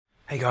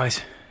Hey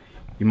guys,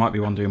 you might be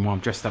wondering why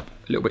I'm dressed up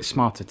a little bit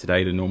smarter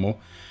today than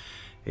normal.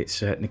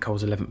 It's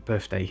Nicole's 11th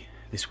birthday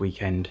this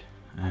weekend,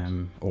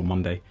 or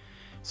Monday.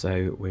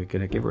 So we're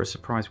going to give her a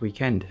surprise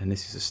weekend, and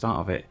this is the start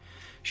of it.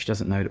 She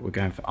doesn't know that we're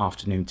going for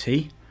afternoon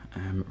tea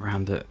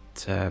around at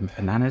her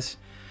nana's,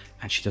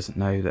 and she doesn't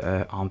know that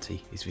her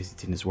auntie is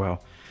visiting as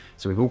well.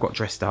 So we've all got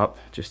dressed up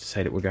just to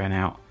say that we're going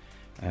out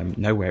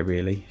nowhere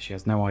really. She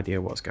has no idea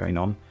what's going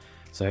on.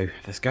 So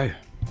let's go.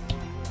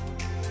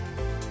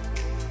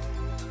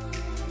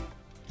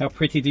 How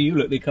pretty do you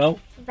look, Nicole?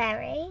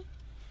 Very.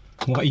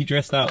 Why are you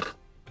dressed up?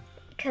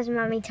 Because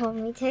Mummy told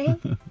me to.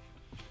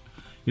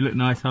 You look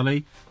nice,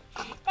 Holly.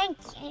 Thank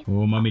you.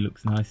 Oh, Mummy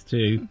looks nice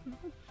too.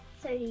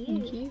 So do you.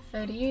 Thank you.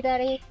 So do you,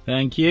 Daddy.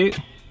 Thank you.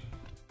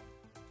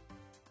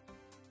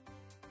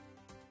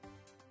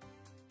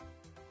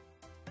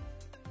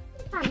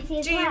 Fancy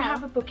as Do you well.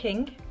 have a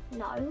booking?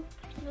 No.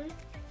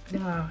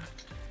 No.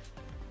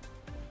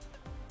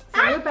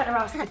 So we better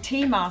ask the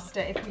tea master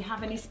if we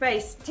have any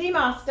space. Tea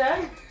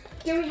master,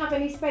 do we have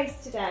any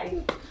space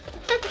today?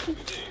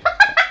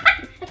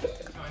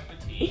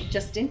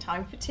 Just in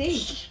time for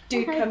tea.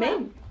 Do come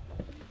in.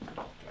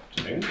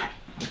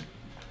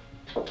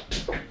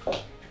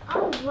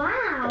 Oh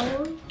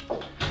wow.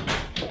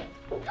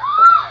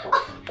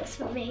 That's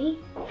for me.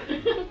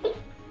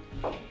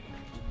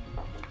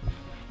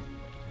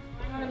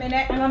 Hang on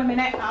a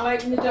minute, I'll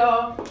open the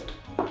door.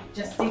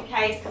 Just in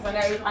case, because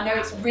I know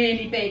it's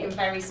really big and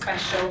very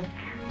special.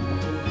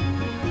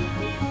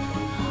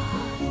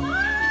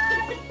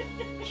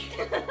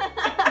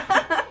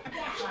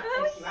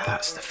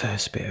 That's the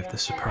first bit of the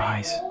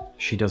surprise.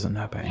 She doesn't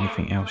know about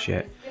anything else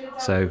yet.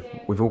 So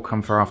we've all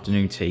come for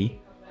afternoon tea,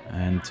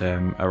 and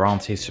her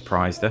auntie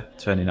surprised her,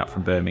 turning up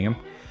from Birmingham.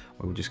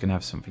 We're just going to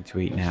have something to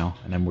eat now,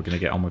 and then we're going to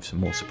get on with some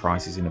more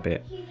surprises in a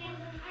bit.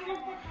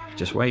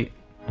 Just wait.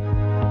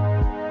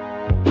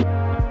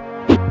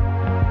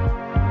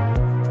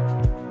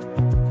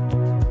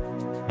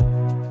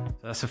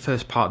 That's the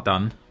first part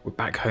done. We're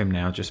back home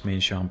now, just me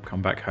and Sean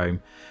come back home.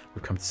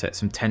 We've come to set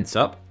some tents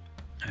up,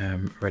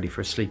 ready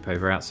for a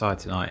sleepover outside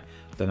tonight.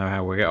 Don't know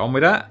how we'll get on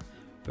with that,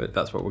 but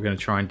that's what we're going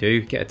to try and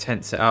do. Get a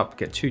tent set up,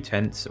 get 2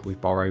 tents that we've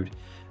borrowed,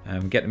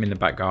 get them in the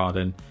back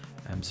garden,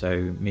 so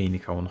me,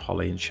 Nicole and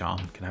Holly and Sean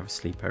can have a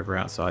sleepover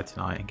outside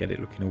tonight and get it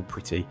looking all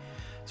pretty.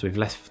 So we've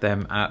left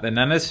them at their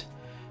nana's,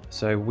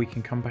 so we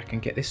can come back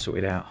and get this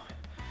sorted out.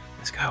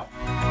 Let's go.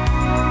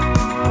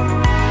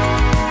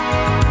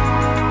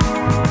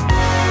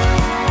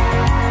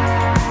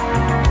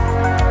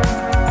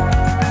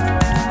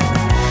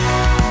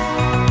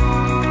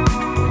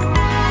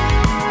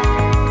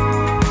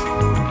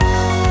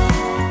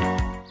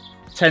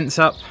 Tent's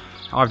up.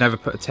 I've never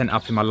put a tent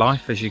up in my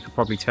life, as you could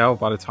probably tell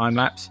by the time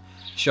lapse.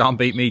 Sean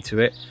beat me to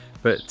it,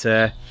 but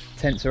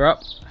tents are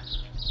up.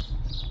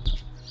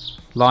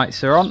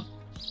 Lights are on,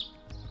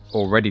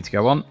 all ready to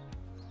go on.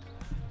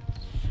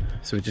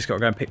 So we've just got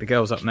to go and pick the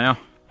girls up now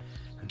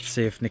and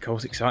see if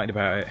Nicole's excited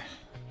about it.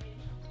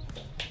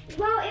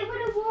 Well, it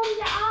would have warmed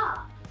it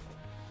up.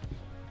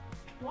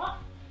 What?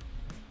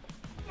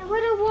 It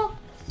would have warmed.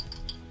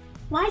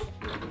 Why?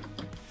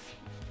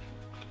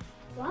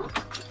 What?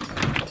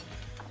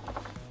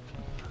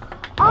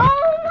 Oh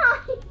my!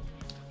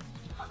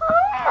 Oh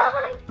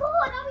my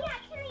God! Are we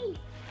actually?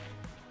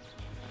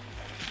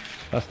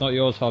 That's not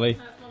yours, Holly.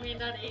 That's Mummy and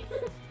Daddy's.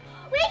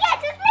 We get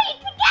to sleep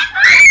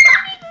together!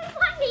 Don't even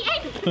plug me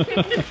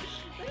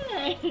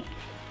in!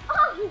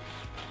 Oh!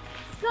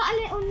 It's got a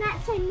little net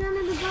so none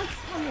of the bugs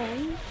come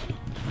in.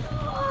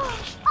 Oh,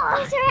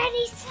 it's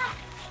already stuck.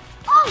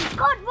 Oh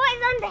God, what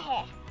is under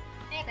here?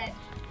 David.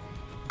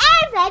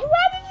 Evan,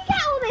 where did you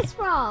get all this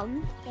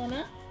from?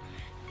 Donna?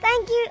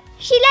 Thank you.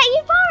 She let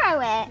you borrow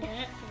it?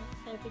 Yeah,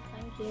 so big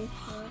thank you.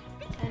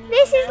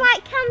 This is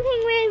like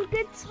camping with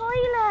good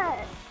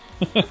toilets.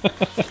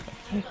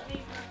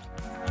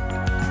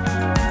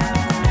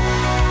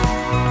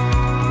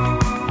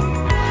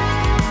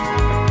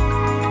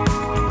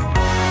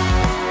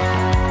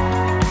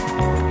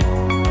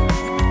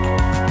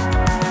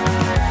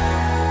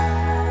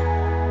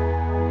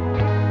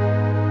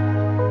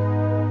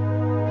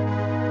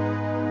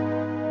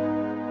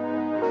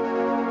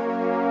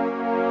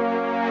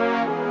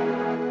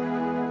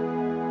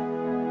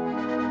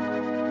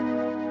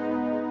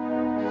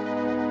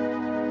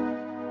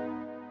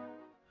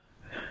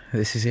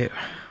 This is it.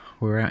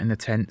 We're out in the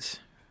tents.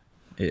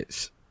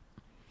 It's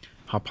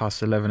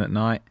 11:30 at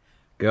night.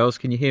 Girls,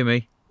 can you hear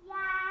me? Yeah,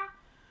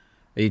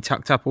 Are you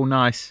tucked up all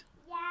nice?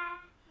 yeah.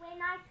 We're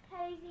nice,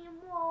 cozy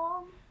and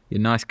warm. You're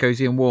nice,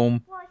 cozy and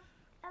warm. Well,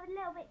 a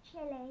little bit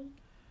chilly.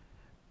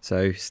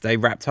 So stay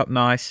wrapped up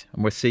nice,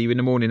 and we'll see you in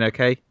the morning,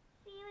 okay?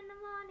 See you in the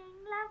morning.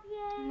 Love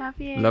you. Love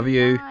you. Love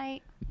you.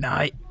 Bye.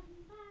 Night.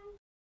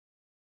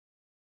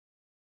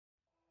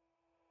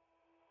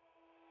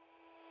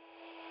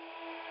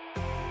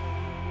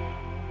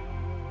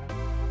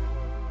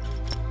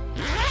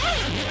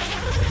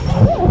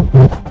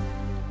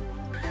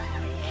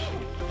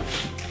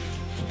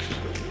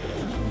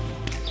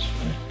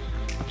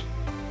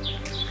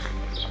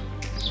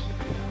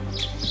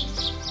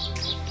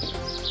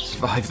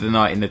 survived the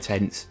night in the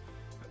tents.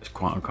 It was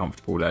quite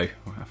uncomfortable though.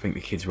 I think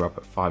the kids were up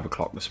at 5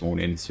 o'clock this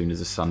morning as soon as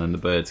the sun and the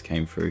birds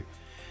came through.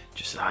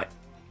 Just like,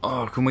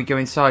 oh, can we go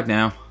inside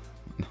now?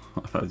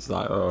 I was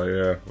like, oh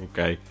yeah,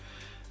 okay.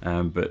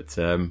 But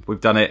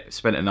we've done it,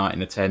 spent a night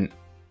in a tent.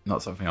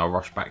 Not something I'll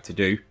rush back to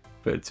do,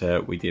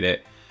 but we did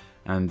it.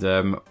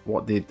 And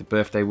what did the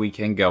birthday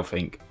weekend girl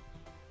think?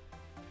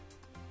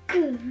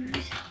 Good.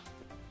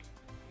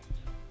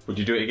 Would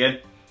you do it again?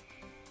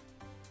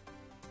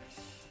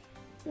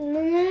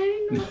 No,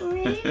 not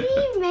really.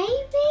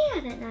 Maybe,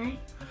 I don't know.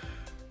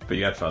 But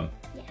you had fun?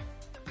 Yeah.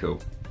 Cool.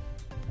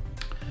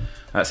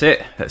 That's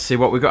it. Let's see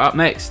what we got up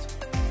next.